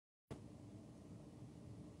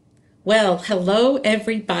Well, hello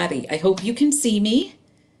everybody. I hope you can see me.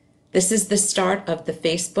 This is the start of the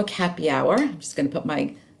Facebook happy hour. I'm just going to put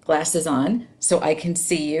my glasses on so I can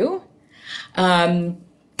see you.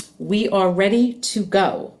 We are ready to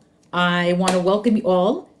go. I want to welcome you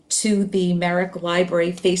all to the Merrick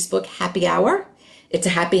Library Facebook happy hour. It's a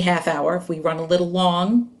happy half hour. If we run a little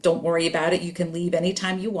long, don't worry about it. You can leave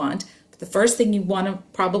anytime you want. But the first thing you want to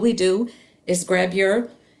probably do is grab your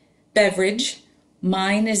beverage.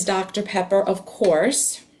 Mine is Dr. Pepper, of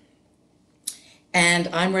course, and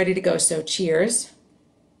I'm ready to go, so cheers.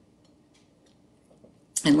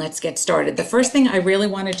 And let's get started. The first thing I really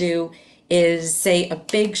want to do is say a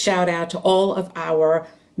big shout out to all of our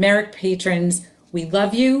Merrick patrons. We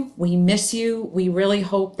love you, we miss you, we really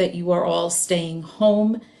hope that you are all staying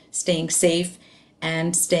home, staying safe,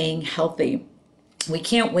 and staying healthy. We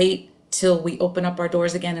can't wait till we open up our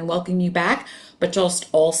doors again and welcome you back, but just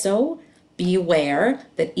also be aware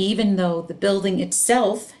that even though the building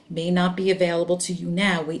itself may not be available to you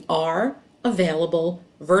now, we are available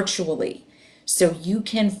virtually. So you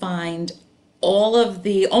can find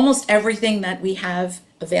almost everything that we have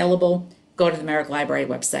available. Go to the Merrick Library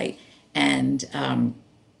website and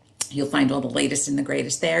you'll find all the latest and the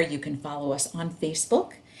greatest there. You can follow us on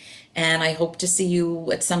Facebook. And I hope to see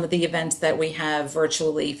you at some of the events that we have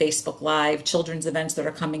virtually, Facebook Live, children's events that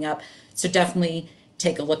are coming up. So definitely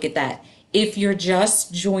take a look at that. If you're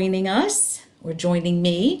just joining us or joining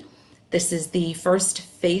me, this is the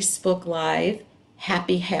first Facebook Live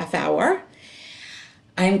happy half hour.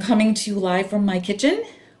 I'm coming to you live from my kitchen,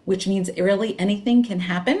 which means really anything can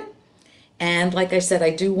happen. And like I said,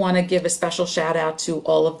 I do want to give a special shout out to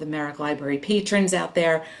all of the Merrick Library patrons out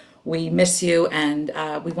there. We miss you, and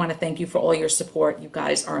we want to thank you for all your support. You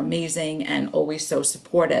guys are amazing and always so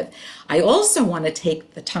supportive. I also want to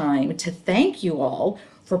take the time to thank you all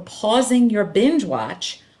for pausing your binge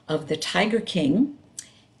watch of The Tiger King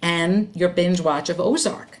and your binge watch of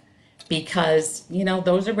Ozark, because, you know,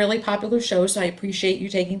 those are really popular shows. So I appreciate you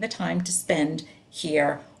taking the time to spend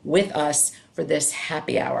here with us for this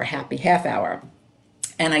happy hour, happy half hour.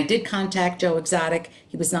 And I did contact Joe Exotic.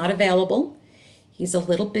 He was not available. He's a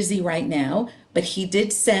little busy right now, but he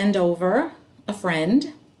did send over a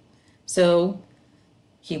friend. So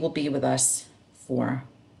he will be with us for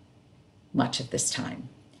much of this time.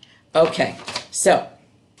 Okay, so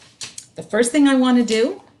the first thing I want to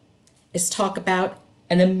do is talk about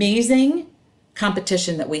an amazing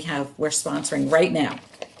competition that we're sponsoring right now.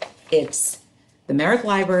 It's the Merrick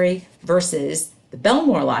Library versus the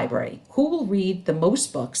Belmore Library. Who will read the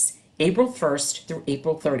most books April 1st through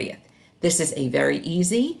April 30th? This is a very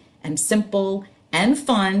easy and simple and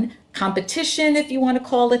fun competition, if you want to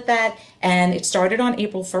call it that. And it started on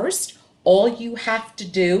April 1st. All you have to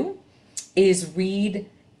do is read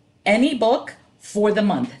any book for the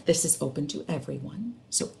month. This is open to everyone,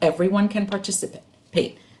 so everyone can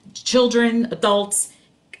participate. Children, adults,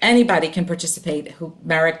 anybody can participate who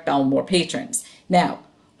Merrick Belmore patrons. Now,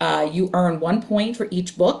 you earn 1 point for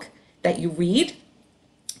each book that you read.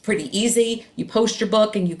 Pretty easy. You post your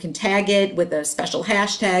book and you can tag it with a special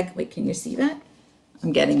hashtag. Wait, can you see that?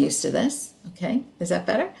 I'm getting used to this. Okay, is that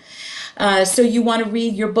better? So you want to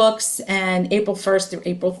read your books and April 1st through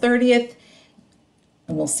April 30th.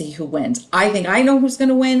 And we'll see who wins. I think I know who's going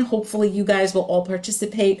to win. Hopefully you guys will all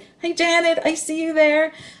participate. Hi, Janet. I see you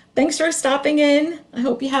there. Thanks for stopping in. I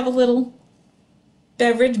hope you have a little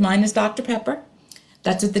beverage. Mine is Dr. Pepper.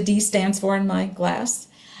 That's what the D stands for in my glass.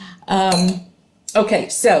 Okay,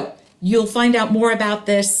 so you'll find out more about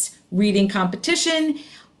this reading competition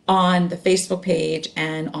on the Facebook page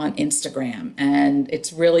and on Instagram. And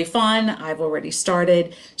it's really fun. I've already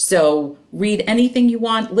started. So read anything you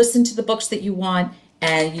want, listen to the books that you want,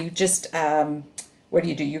 and you just, what do?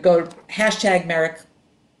 You go hashtag Merrick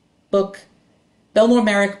book, Belmore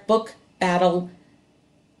Merrick book battle.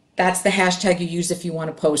 That's the hashtag you use if you want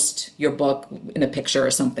to post your book in a picture or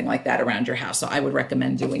something like that around your house. So I would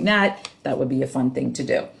recommend doing that. That would be a fun thing to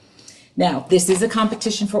do. Now, this is a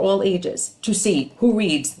competition for all ages to see who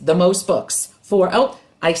reads the most books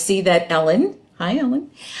I see that Ellen, hi Ellen,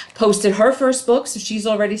 posted her first book. So she's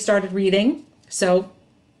already started reading. So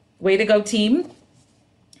way to go, team.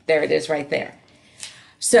 There it is right there.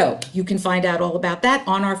 So you can find out all about that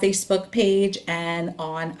on our Facebook page and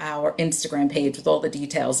on our Instagram page with all the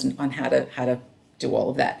details on how to do all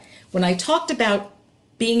of that. When I talked about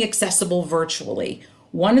being accessible virtually,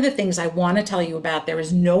 one of the things I want to tell you about, there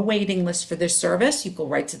is no waiting list for this service. You go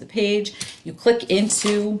right to the page, you click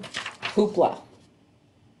into Hoopla.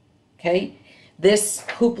 Okay, this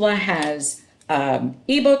Hoopla has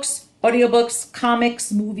ebooks, audiobooks,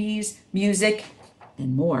 comics, movies, music,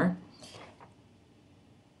 and more.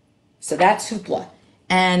 So that's Hoopla.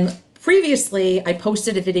 And previously, I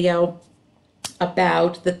posted a video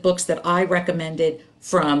about the books that I recommended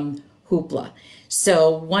from Hoopla.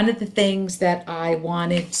 So one of the things that I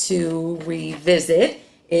wanted to revisit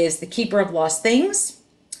is The Keeper of Lost Things,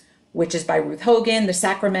 which is by Ruth Hogan, The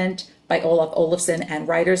Sacrament by Olaf Olafsson, and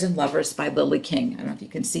Writers and Lovers by Lily King. I don't know if you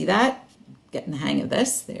can see that. Getting the hang of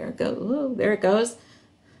this. There it goes. Ooh, there it goes.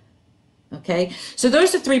 Okay, so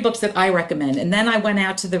those are 3 books that I recommend. And then I went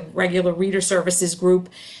out to the regular reader services group,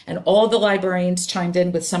 and all the librarians chimed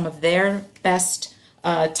in with some of their best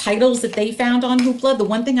titles that they found on Hoopla. The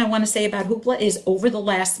one thing I want to say about Hoopla is over the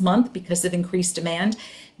last month, because of increased demand,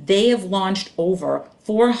 they have launched over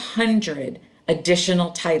 400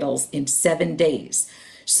 additional titles in 7 days.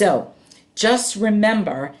 So just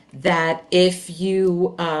remember that if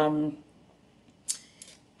you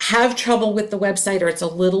have trouble with the website, or it's a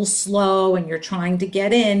little slow and you're trying to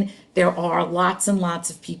get in, there are lots and lots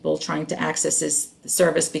of people trying to access this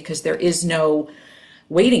service, because there is no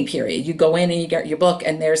waiting period. You go in and you get your book,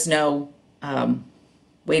 and there's no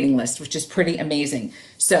waiting list, which is pretty amazing.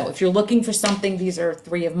 So if you're looking for something, these are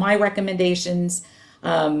 3 of my recommendations.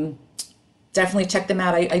 Definitely check them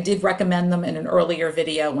out. I did recommend them in an earlier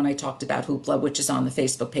video when I talked about Hoopla, which is on the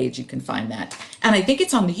Facebook page. You can find that. And I think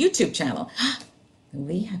it's on the YouTube channel.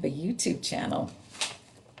 We have a YouTube channel.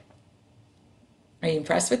 Are you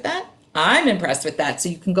impressed with that? I'm impressed with that. So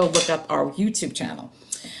you can go look up our YouTube channel.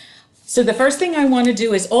 So the first thing I want to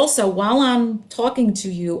do is also, while I'm talking to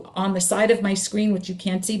you, on the side of my screen, which you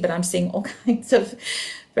can't see, but I'm seeing all kinds of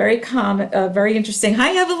very interesting.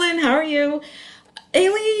 Hi, Evelyn. How are you?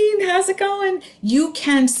 Aileen, how's it going? You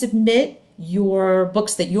can submit your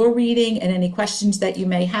books that you're reading and any questions that you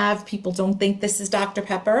may have. People don't think this is Dr.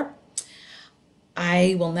 Pepper.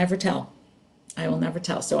 I will never tell. I will never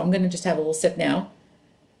tell. So I'm going to just have a little sip now.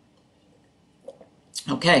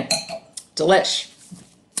 Okay, delish.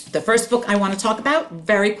 The first book I want to talk about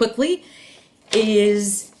very quickly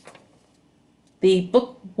is The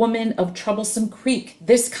Book Woman of Troublesome Creek.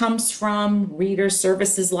 This comes from Reader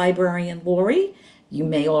Services librarian Lori. You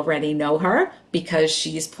may already know her because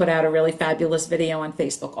she's put out a really fabulous video on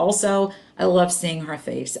Facebook. Also, I love seeing her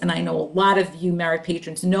face. And I know a lot of you Merrick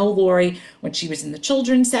patrons know Lori when she was in the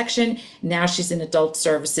children's section. Now she's in adult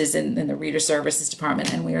services in the reader services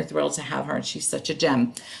department, and we are thrilled to have her, and she's such a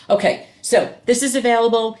gem. Okay, so this is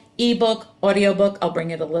available, ebook, audiobook. I'll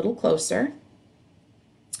bring it a little closer.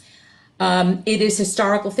 It is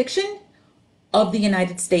historical fiction of the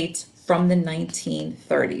United States from the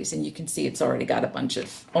 1930s. And you can see it's already got a bunch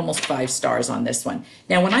of almost 5 stars on this one.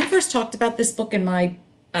 Now, when I first talked about this book in my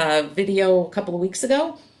video a couple of weeks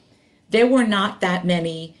ago, there were not that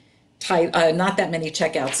many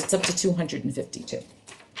checkouts. It's up to 252.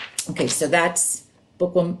 Okay, so that's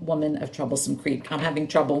Book Woman of Troublesome Creek. I'm having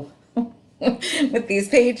trouble with these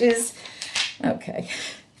pages. Okay.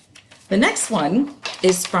 The next one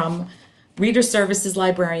is from Reader Services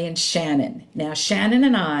librarian Shannon. Now, Shannon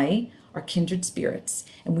and I are kindred spirits,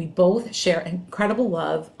 and we both share incredible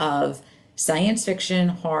love of science fiction,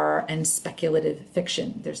 horror, and speculative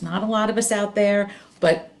fiction. There's not a lot of us out there,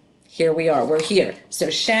 but here we are. We're here. So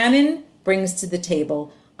Shannon brings to the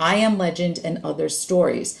table I Am Legend and Other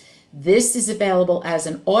Stories. This is available as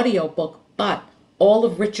an audiobook, but all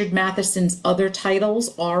of Richard Matheson's other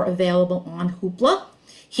titles are available on Hoopla.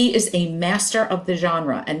 He is a master of the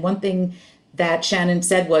genre, and one thing that Shannon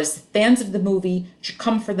said was fans of the movie who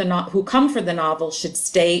come for the novel should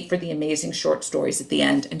stay for the amazing short stories at the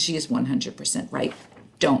end, and she is 100% right.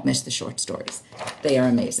 Don't miss the short stories. They are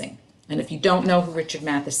amazing. And if you don't know who Richard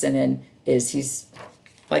Matheson is, he's,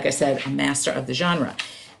 like I said, a master of the genre.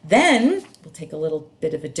 Then we'll take a little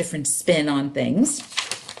bit of a different spin on things,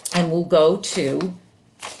 and we'll go to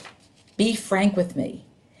Be Frank with Me.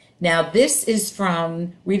 Now, this is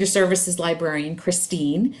from Reader Services librarian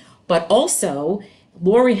Christine, but also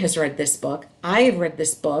Lori has read this book. I have read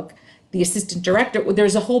this book. The assistant director,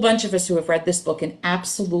 there's a whole bunch of us who have read this book and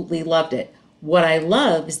absolutely loved it. What I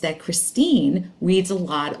love is that Christine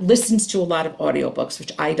listens to a lot of audiobooks,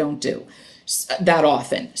 which I don't do that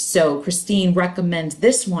often. So Christine recommends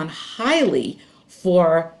this one highly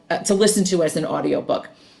to listen to as an audiobook.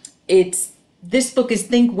 This book is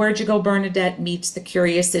Think Where'd You Go, Bernadette meets The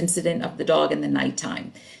Curious Incident of the Dog in the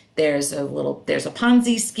Nighttime. There's a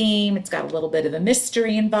Ponzi scheme. It's got a little bit of a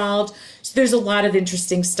mystery involved. So there's a lot of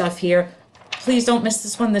interesting stuff here. Please don't miss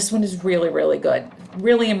this one. This one is really, really good.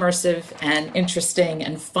 Really immersive and interesting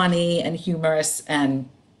and funny and humorous, and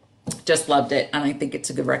just loved it. And I think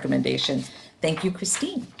it's a good recommendation. Thank you,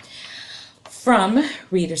 Christine. From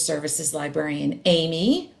Reader Services librarian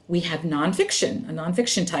Amy, we have nonfiction, a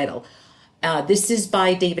nonfiction title. This is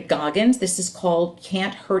by David Goggins. This is called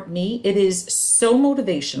Can't Hurt Me. It is so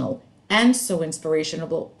motivational and so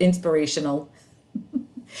inspirational.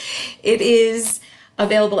 It is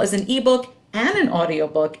available as an ebook and an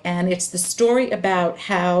audiobook, and it's the story about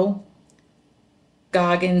how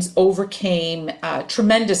Goggins overcame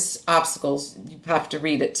tremendous obstacles. You have to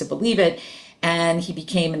read it to believe it. And he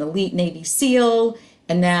became an elite Navy SEAL,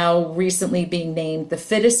 and now recently being named the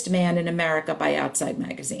fittest man in America by Outside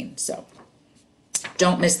Magazine. So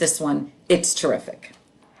don't miss this one. It's terrific.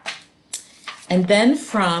 And then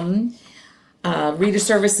from Reader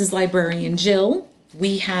Services Librarian Jill,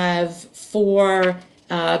 we have for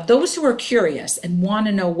those who are curious and want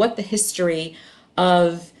to know what the history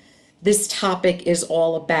of this topic is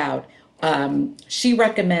all about. She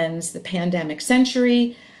recommends The Pandemic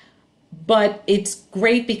Century, but it's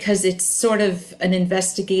great because it's sort of an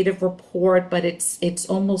investigative report, but it's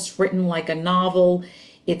almost written like a novel.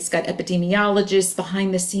 It's got epidemiologists,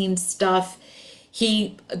 behind the scenes stuff.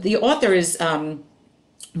 The author is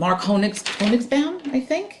Mark Honigsbaum, I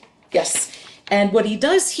think. Yes. And what he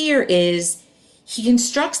does here is he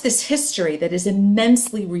constructs this history that is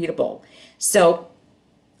immensely readable. So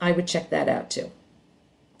I would check that out too,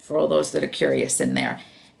 for all those that are curious in there.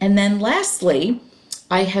 And then lastly,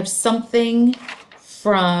 I have something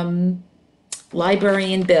from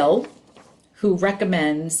Librarian Bill, who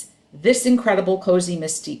recommends this incredible cozy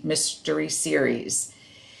mystery series.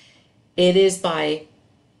 It is by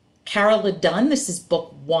Carola Dunn. This is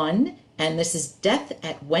book 1, and this is Death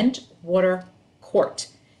at Wentwater Court.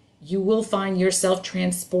 You will find yourself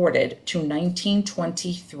transported to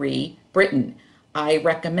 1923 Britain. I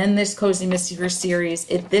recommend this cozy mystery series.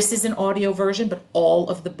 This is an audio version, but all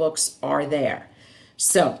of the books are there.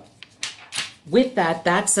 So with that,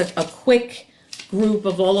 that's a quick group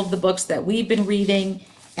of all of the books that we've been reading.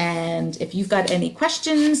 And if you've got any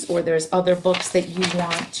questions or there's other books that you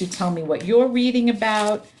want to tell me what you're reading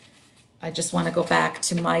about, I just want to go back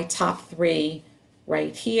to my top 3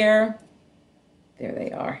 right here. There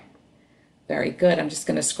they are. Very good. I'm just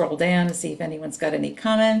going to scroll down and see if anyone's got any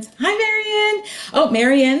comments. Hi, Marianne. Oh,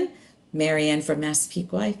 Marianne from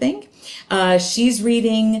Massapequa, I think. She's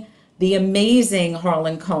reading the amazing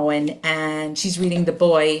Harlan Cohen, and she's reading The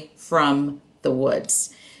Boy from the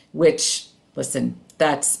Woods, which, listen,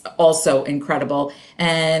 that's also incredible.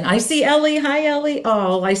 And I see Ellie. Hi, Ellie.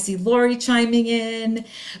 Oh, I see Lori chiming in.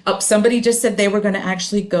 Oh, somebody just said they were going to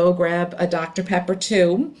actually go grab a Dr. Pepper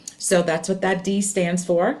too. So that's what that D stands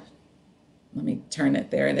for. Let me turn it.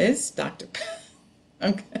 There it is, Dr.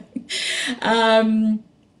 Okay.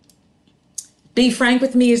 Be Frank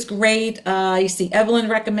with Me is great. You see Evelyn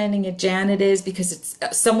recommending it. Janet is, because it's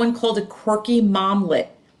someone called it quirky momlet.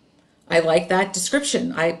 I like that description.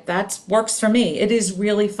 That works for me. It is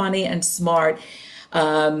really funny and smart.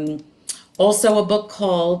 Also a book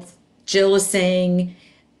called, Jill is saying,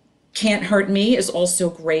 Can't Hurt Me is also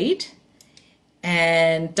great.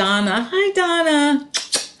 And Donna, hi Donna,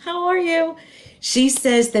 how are you? She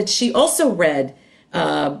says that she also read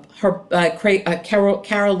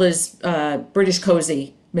Carola's British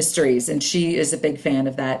Cozy Mysteries, and she is a big fan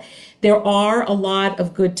of that. There are a lot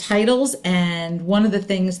of good titles, and one of the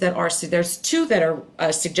things that are, there's 2 that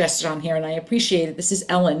are suggested on here, and I appreciate it. This is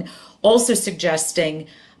Ellen also suggesting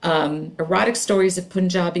Erotic Stories of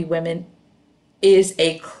Punjabi Women is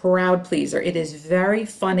a crowd pleaser. It is very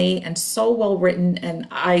funny and so well written, and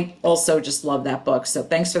I also just love that book. So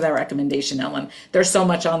thanks for that recommendation, Ellen. There's so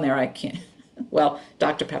much on there I can't. Well,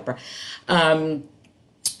 Dr. Pepper.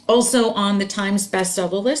 Also on the Times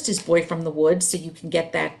bestseller list is Boy from the Woods, so you can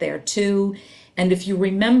get that there too. And if you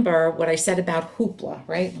remember what I said about Hoopla,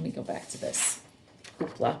 right? Let me go back to this.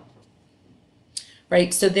 Hoopla.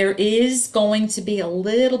 Right, so there is going to be a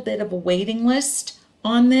little bit of a waiting list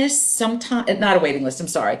on this. Sometime, not a waiting list, I'm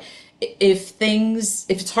sorry. If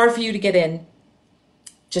it's hard for you to get in,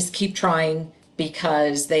 just keep trying,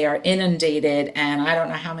 because they are inundated, and I don't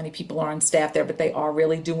know how many people are on staff there, but they are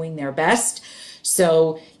really doing their best.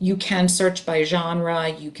 So you can search by genre,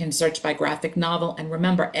 you can search by graphic novel, and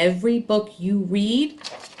remember, every book you read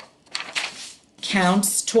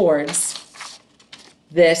counts towards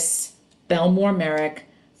this Belmore Merrick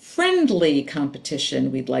friendly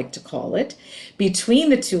competition, we'd like to call it, between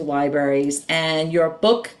the 2 libraries, and your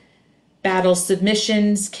book battle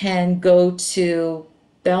submissions can go to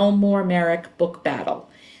Belmore Merrick Book Battle.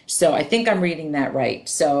 So I think I'm reading that right.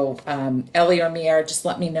 So Ellie or Mier, just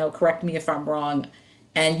let me know, correct me if I'm wrong,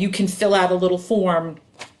 and you can fill out a little form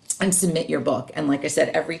and submit your book. And like I said,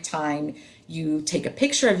 every time you take a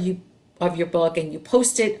picture of your book and you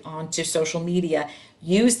post it onto social media,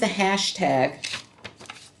 use the hashtag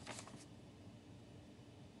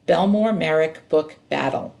Belmore Merrick Book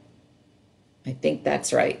Battle. I think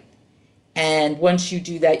that's right. And once you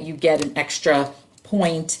do that, you get an extra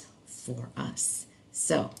point for us.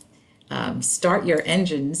 So start your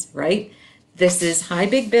engines, right? This is, hi,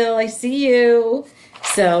 Big Bill, I see you.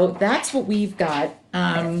 So that's what we've got.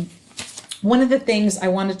 One of the things I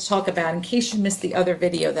wanted to talk about, in case you missed the other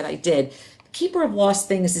video that I did, Keeper of Lost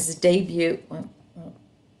Things is a debut.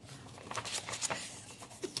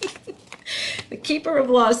 The Keeper of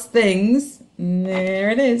Lost Things, there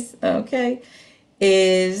it is, okay,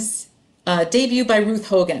 is a debut by Ruth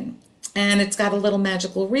Hogan. And it's got a little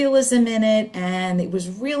magical realism in it, and it was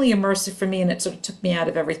really immersive for me, and it sort of took me out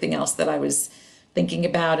of everything else that I was thinking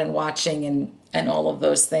about and watching and all of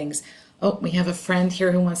those things. Oh, we have a friend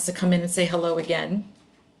here who wants to come in and say hello again.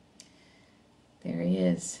 There he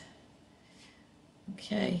is.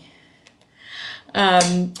 Okay.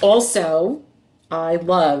 Also, I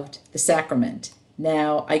loved The Sacrament.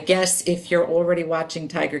 Now, I guess if you're already watching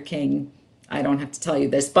Tiger King, I don't have to tell you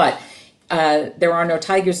this, but there are no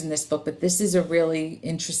tigers in this book, but this is a really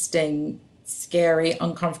interesting, scary,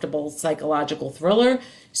 uncomfortable psychological thriller.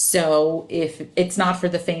 So if it's not for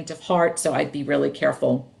the faint of heart, so I'd be really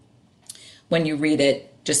careful when you read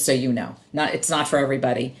it, just so you know. It's not for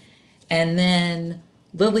everybody. And then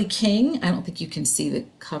Lily King, I don't think you can see the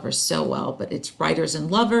cover so well, but it's Writers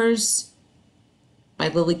and Lovers by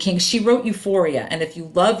Lily King. She wrote Euphoria, and if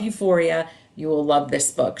you love Euphoria, you will love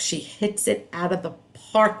this book. She hits it out of the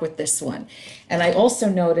park with this one. And I also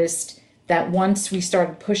noticed that once we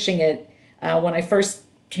started pushing it, when I first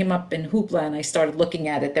came up in Hoopla and I started looking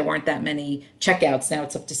at it, there weren't that many checkouts. Now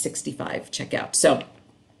it's up to 65 checkouts. So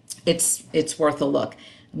it's worth a look.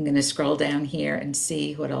 I'm going to scroll down here and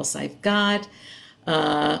see what else I've got.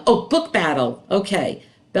 Oh, Book Battle. Okay.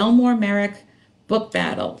 Belmore Merrick Book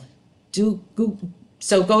Battle.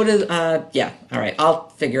 So go to, yeah, all right, I'll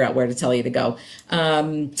figure out where to tell you to go.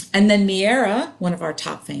 And then Miera, one of our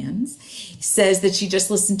top fans, says that she just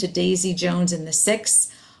listened to Daisy Jones and the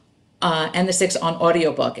Six on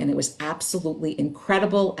audiobook, and it was absolutely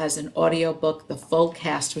incredible as an audiobook. The full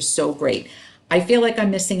cast was so great. I feel like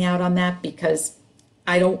I'm missing out on that because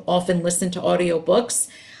I don't often listen to audiobooks.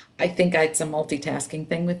 I think it's a multitasking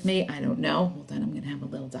thing with me. I don't know. Hold on, I'm going to have a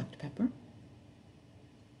little Dr. Pepper.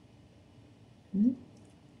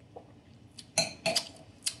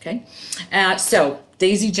 Okay, so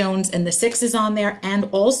Daisy Jones and the Six is on there, and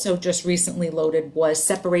also just recently loaded was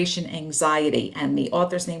Separation Anxiety, and the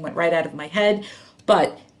author's name went right out of my head,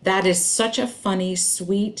 but that is such a funny,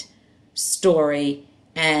 sweet story,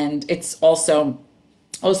 and it's also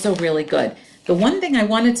really good. The one thing I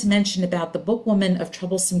wanted to mention about The Bookwoman of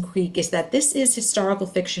Troublesome Creek is that this is historical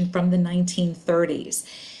fiction from the 1930s,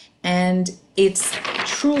 and it's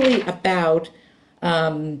truly about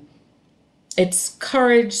it's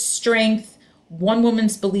courage, strength, one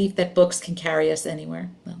woman's belief that books can carry us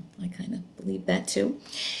anywhere. Well, I kind of believe that too.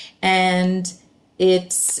 And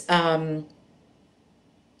it's thanks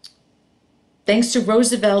to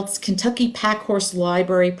Roosevelt's Kentucky Packhorse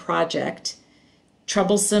Library Project,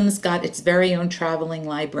 Troublesome's got its very own traveling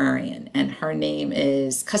librarian, and her name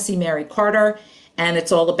is Cussie Mary Carter, and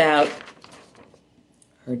it's all about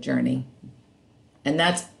her journey. And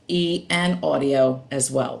that's and audio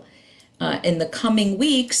as well. In the coming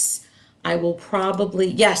weeks, I will probably,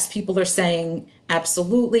 yes, people are saying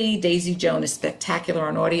absolutely, Daisy Jones is spectacular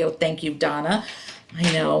on audio. Thank you, Donna. I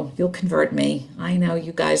know, you'll convert me. I know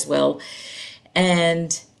you guys will.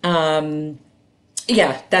 And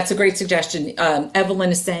yeah, that's a great suggestion.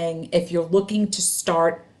 Evelyn is saying if you're looking to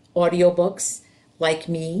start audiobooks like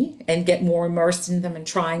me and get more immersed in them and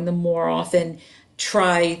trying them more often,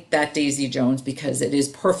 try that Daisy Jones because it is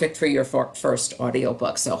perfect for your first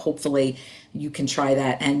audiobook. So hopefully you can try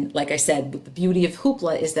that. And like I said, the beauty of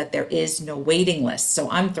Hoopla is that there is no waiting list. So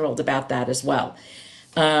I'm thrilled about that as well.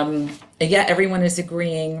 And yeah, everyone is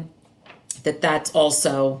agreeing that that's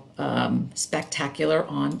also spectacular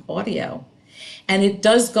on audio. And it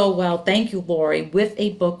does go well, thank you, Lori, with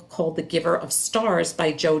a book called The Giver of Stars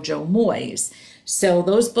by Jojo Moyes. So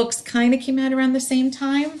those books kind of came out around the same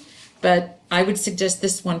time, but I would suggest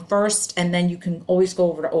this one first, and then you can always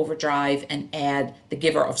go over to Overdrive and add The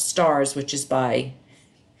Giver of Stars, which is by,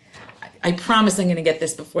 I promise I'm going to get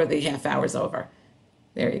this before the half hour's over.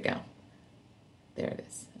 There you go. There it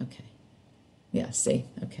is. Okay. Yeah, see?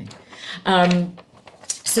 Okay.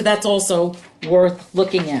 So that's also worth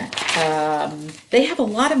looking at. They have a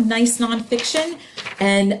lot of nice nonfiction,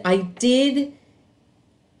 and I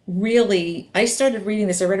started reading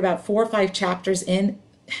this. I read about 4 or 5 chapters in.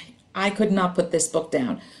 I could not put this book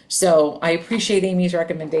down. So I appreciate Amy's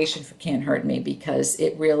recommendation for Can't Hurt Me because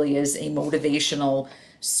it really is a motivational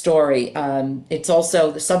story. It's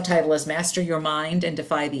also, the subtitle is Master Your Mind and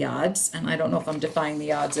Defy the Odds. And I don't know if I'm defying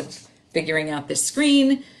the odds of figuring out this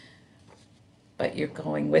screen, but you're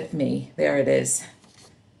going with me. There it is.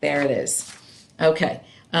 There it is. Okay.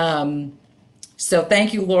 So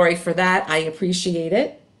thank you, Lori, for that. I appreciate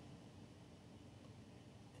it.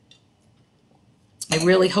 I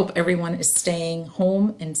really hope everyone is staying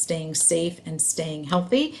home and staying safe and staying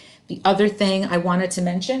healthy. The other thing I wanted to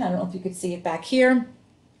mention, I don't know if you could see it back here,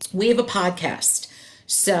 we have a podcast.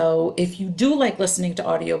 So if you do like listening to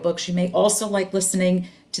audiobooks, you may also like listening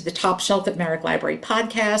to the Top Shelf at Merrick Library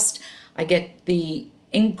podcast. I get the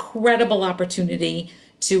incredible opportunity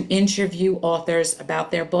to interview authors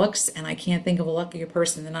about their books, and I can't think of a luckier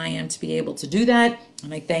person than I am to be able to do that.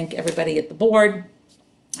 And I thank everybody at the board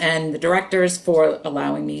and the directors for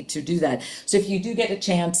allowing me to do that. So if you do get a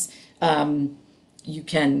chance, you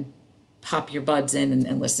can pop your buds in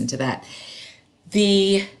and listen to that.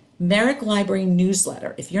 The Merrick Library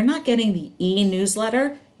newsletter, if you're not getting the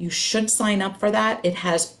e-newsletter, you should sign up for that. It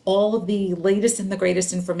has all of the latest and the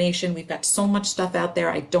greatest information. We've got so much stuff out there.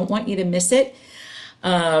 I don't want you to miss it.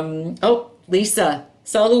 Oh, Lisa,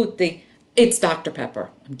 salute. It's Dr. Pepper.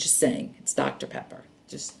 I'm just saying, it's Dr. Pepper.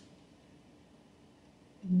 Just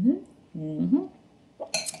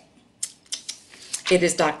It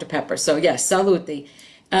is Dr. Pepper. So yes, salute.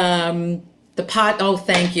 Oh,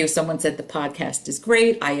 thank you. Someone said the podcast is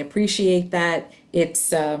great. I appreciate that.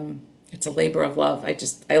 It's a labor of love.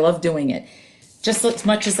 I love doing it. Just as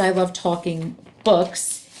much as I love talking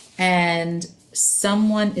books. And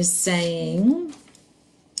someone is saying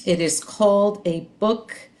it is called a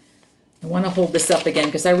book. I want to hold this up again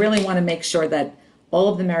because I really want to make sure that all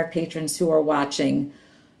of the Merrick patrons who are watching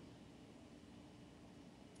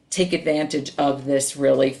take advantage of this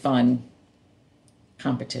really fun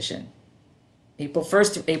competition. April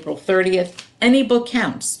 1st to April 30th, any book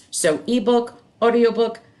counts. So ebook,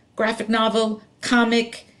 audiobook, graphic novel,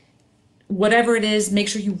 comic, whatever it is, make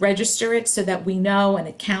sure you register it so that we know and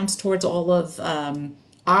it counts towards all of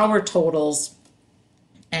our totals.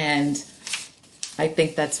 And I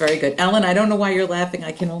think that's very good. Ellen, I don't know why you're laughing.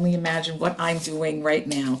 I can only imagine what I'm doing right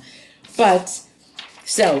now. But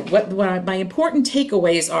so what my important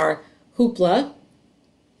takeaways are: Hoopla.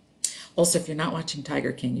 Also, if you're not watching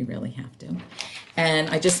Tiger King, you really have to. And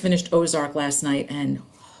I just finished Ozark last night, and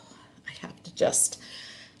I have to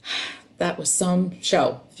that was some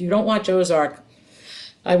show. If you don't watch Ozark,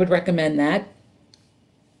 I would recommend that.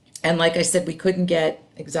 And like I said, we couldn't get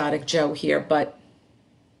Exotic Joe here, but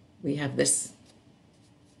we have this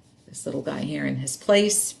little guy here in his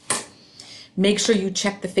place. Make sure you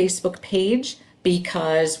check the Facebook page,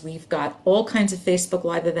 because we've got all kinds of Facebook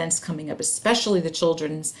Live events coming up, especially the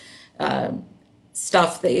children's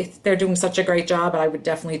stuff. They're doing such a great job. I would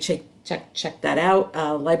definitely check that out.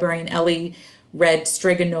 Librarian Ellie read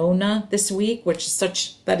Strigonona this week,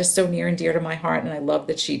 that is so near and dear to my heart, and I love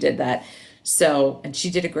that she did that. So, and she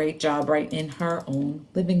did a great job right in her own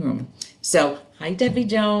living room. So, hi Debbie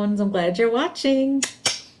Jones, I'm glad you're watching.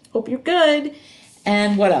 Hope you're good.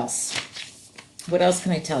 And what else? What else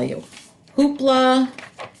can I tell you? Hoopla,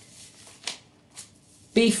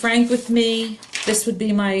 Be Frank with Me. This would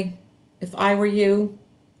be if I were you,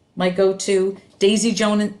 my go-to. Daisy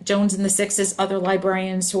Jones and the Sixes, other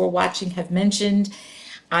librarians who are watching have mentioned.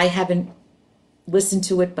 I haven't listened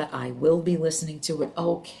to it, but I will be listening to it.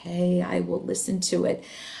 Okay, I will listen to it.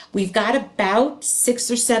 We've got about 6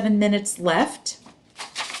 or 7 minutes left,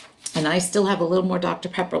 and I still have a little more Dr.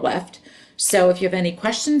 Pepper left. So if you have any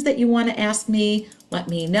questions that you want to ask me, let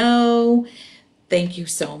me know. Thank you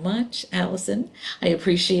so much, Allison. I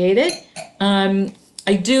appreciate it.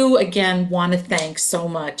 I do, again, want to thank so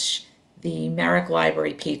much the Merrick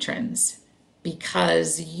Library patrons,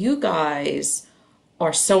 because you guys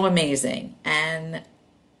are so amazing and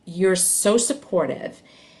you're so supportive.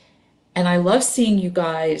 And I love seeing you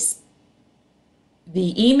guys,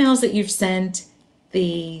 the emails that you've sent,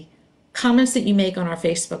 the comments that you make on our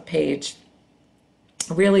Facebook page.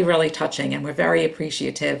 Really, really touching, and we're very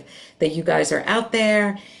appreciative that you guys are out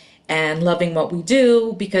there and loving what we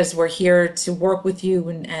do, because we're here to work with you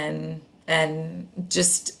and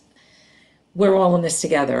just, we're all in this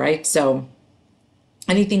together, right? So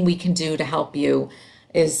anything we can do to help you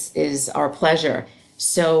is our pleasure.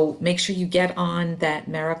 So make sure you get on that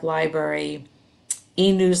Merrick Library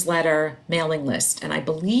e-newsletter mailing list, and I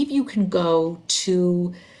believe you can go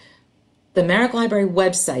to the Merrick Library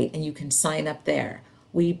website and you can sign up there.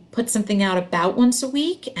 We put something out about once a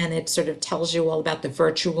week, and it sort of tells you all about the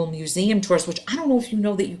virtual museum tours, which I don't know if you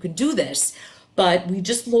know that you can do this, but we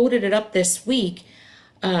just loaded it up this week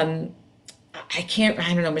I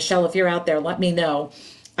don't know, Michelle, if you're out there, let me know.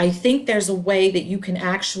 I think there's a way that you can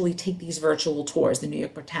actually take these virtual tours. The New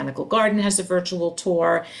York Botanical Garden has a virtual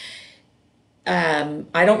tour. I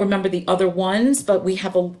don't remember the other ones, but we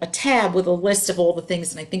have a tab with a list of all the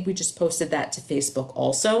things, and I think we just posted that to Facebook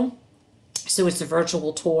also. So it's a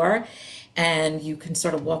virtual tour, and you can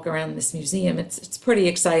sort of walk around this museum. It's pretty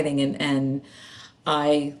exciting, and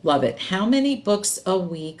I love it. How many books a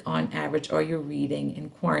week on average are you reading in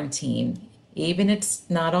quarantine? Even if it's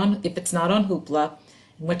not on Hoopla,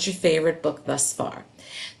 and what's your favorite book thus far?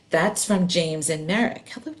 That's from James and Merrick.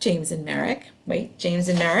 Hello, James and Merrick. Wait, James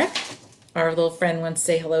and Merrick. Our little friend wants to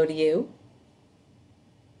say hello to you.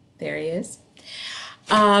 There he is.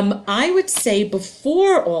 I would say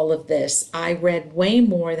before all of this, I read way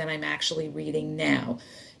more than I'm actually reading now.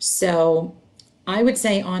 So I would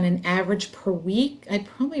say on an average per week, I'd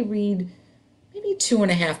probably read maybe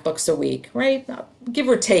 2.5 books a week, right? Give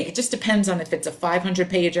or take. It just depends on if it's a 500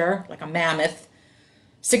 pager, like a mammoth,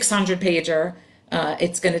 600 pager.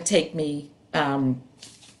 It's going to take me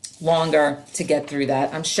longer to get through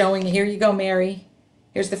that. I'm showing, here you go, Mary.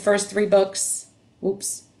 Here's the first 3 books.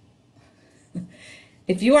 Whoops.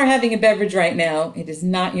 If you are having a beverage right now, it is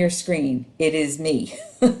not your screen. It is me.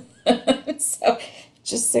 So,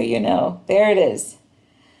 just so you know, there it is.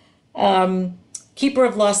 Keeper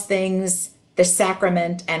of Lost Things, The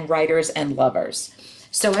Sacrament, and Writers and Lovers.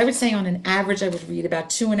 So I would say on an average, I would read about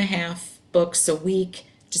 2.5 books a week,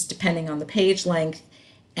 just depending on the page length.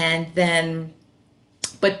 And then,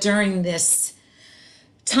 but during this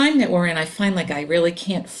time that we're in, I find like I really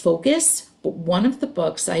can't focus. But one of the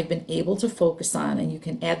books I've been able to focus on, and you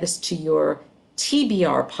can add this to your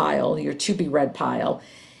TBR pile, your to be read pile,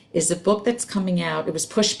 is a book that's coming out. It was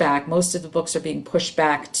pushed back. Most of the books are being pushed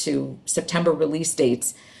back to September release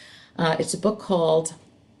dates. It's a book called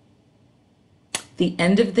The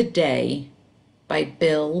End of the Day by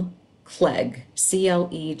Bill Clegg,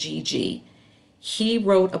 Clegg. He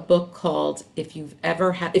wrote a book called If You've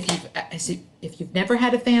Never Had a Family,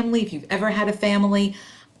 If You've Ever Had a Family.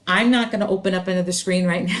 I'm not going to open up another screen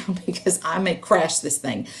right now because I may crash this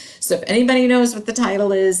thing. So if anybody knows what the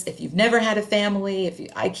title is, If You've Never Had a Family,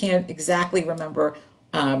 I can't exactly remember,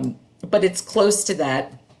 but it's close to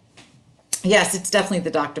that. Yes, it's definitely the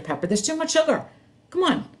Dr. Pepper. There's too much sugar. Come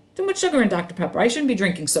on, too much sugar in Dr. Pepper. I shouldn't be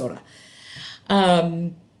drinking soda.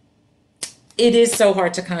 It is so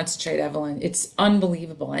hard to concentrate, Evelyn. It's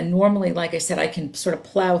unbelievable. And normally, like I said, I can sort of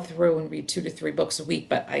plow through and read 2 to 3 books a week,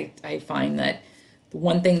 but I find that the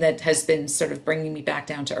one thing that has been sort of bringing me back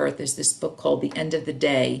down to earth is this book called The End of the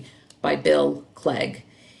Day by Bill Clegg.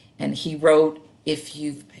 And he wrote If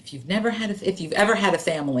You've Ever Had a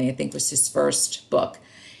Family, I think was his first book.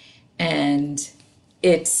 And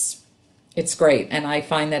it's great. And I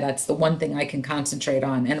find that that's the one thing I can concentrate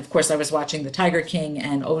on. And of course I was watching The Tiger King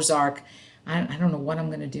and Ozark. I don't know what I'm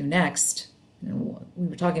going to do next. We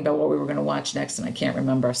were talking about what we were going to watch next, and I can't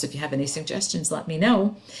remember. So if you have any suggestions, let me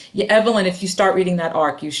know. Yeah, Evelyn, if you start reading that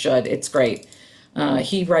arc, you should. It's great.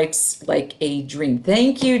 He writes like a dream.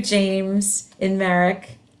 Thank you, James and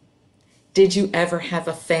Merrick. Did You Ever Have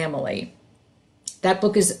a Family? That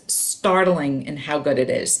book is startling in how good it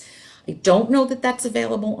is. I don't know that that's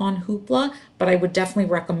available on Hoopla, but I would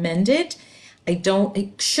definitely recommend it.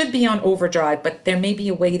 It should be on Overdrive, but there may be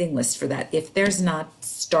a waiting list for that. If there's not,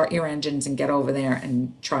 start your engines and get over there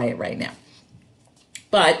and try it right now.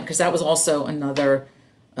 But, because that was also another,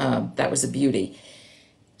 that was a beauty.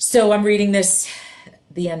 So I'm reading this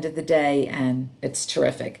The End of the Day, and it's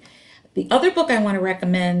terrific. The other book I want to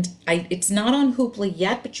recommend, it's not on Hoopla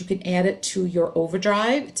yet, but you can add it to your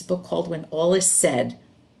Overdrive. It's a book called When All Is Said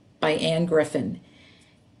by Anne Griffin.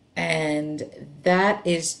 And that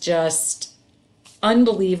is just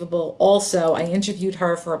unbelievable. Also, I interviewed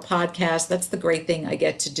her for a podcast. That's the great thing I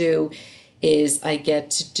get to do is I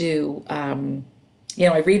get to do, I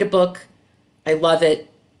read a book, I love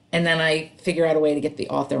it, and then I figure out a way to get the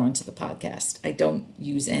author onto the podcast. I don't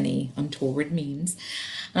use any untoward means.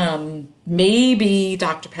 Maybe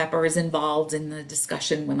Dr. Pepper is involved in the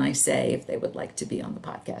discussion when I say if they would like to be on the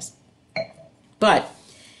podcast. But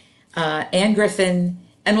Anne Griffin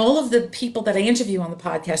and all of the people that I interview on the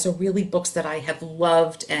podcast are really books that I have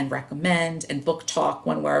loved and recommend and book talk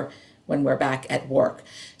when we're back at work.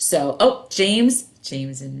 So, James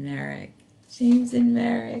and Merrick.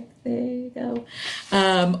 There you go.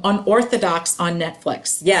 Unorthodox on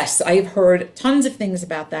Netflix. Yes, I've heard tons of things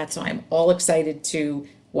about that, so I'm all excited to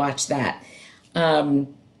watch that. I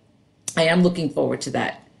am looking forward to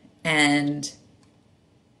that. And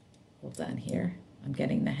hold on here. I'm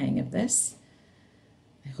getting the hang of this.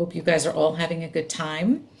 I hope you guys are all having a good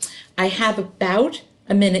time. I have about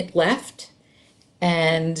a minute left,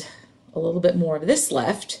 and a little bit more of this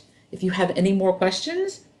left. If you have any more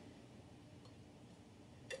questions,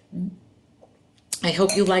 I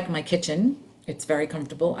hope you like my kitchen. It's very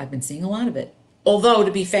comfortable. I've been seeing a lot of it. Although,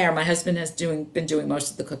 to be fair, my husband has been doing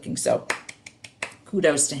most of the cooking, so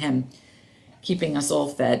kudos to him, keeping us all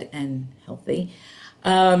fed and healthy.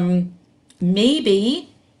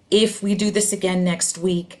 Maybe if we do this again next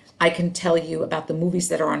week, I can tell you about the movies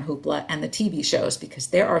that are on Hoopla and the TV shows, because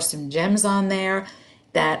there are some gems on there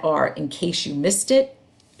that are in case you missed it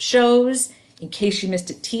shows, in case you missed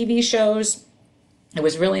it TV shows. It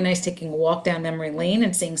was really nice taking a walk down memory lane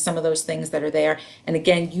and seeing some of those things that are there. And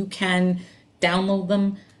again, you can download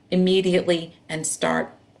them immediately and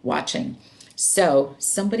start watching. So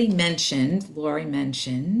somebody mentioned, Lori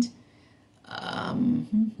mentioned, oh,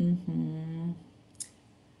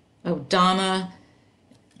 Donna,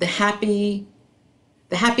 the Happy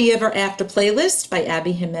Ever After playlist by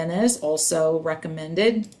Abby Jimenez, also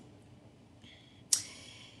recommended.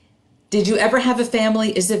 Did You Ever Have a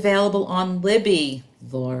Family is available on Libby,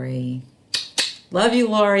 Lori. Love you,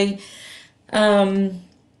 Lori.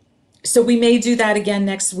 So we may do that again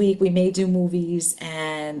next week. We may do movies,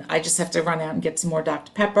 and I just have to run out and get some more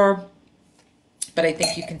Dr. Pepper. But I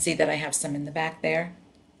think you can see that I have some in the back there,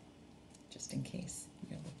 just in case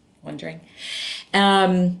you're wondering.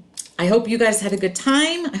 I hope you guys had a good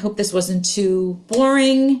time. I hope this wasn't too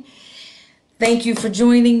boring. Thank you for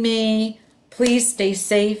joining me. Please stay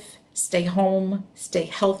safe, stay home, stay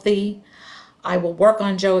healthy. I will work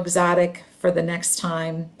on Joe Exotic for the next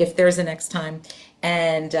time, if there's a next time.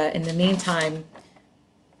 And in the meantime,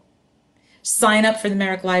 sign up for the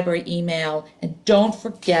Merrick Library email, and don't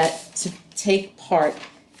forget to take part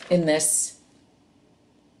in this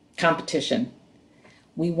competition.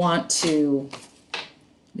 We want to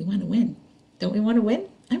win. Don't we want to win?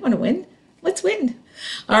 I want to win. Let's win.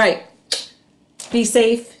 All right. Be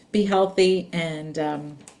safe, be healthy, and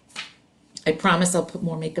I promise I'll put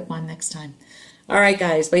more makeup on next time. All right,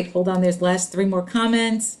 guys. Wait, hold on. There's last 3 more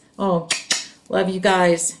comments. Oh, love you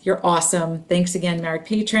guys. You're awesome. Thanks again, Merrick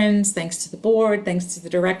patrons. Thanks to the board. Thanks to the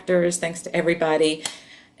directors. Thanks to everybody.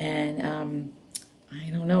 And I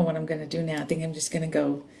don't know what I'm going to do now. I think I'm just going to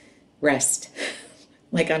go rest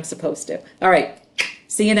like I'm supposed to. All right.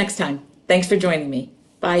 See you next time. Thanks for joining me.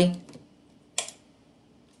 Bye.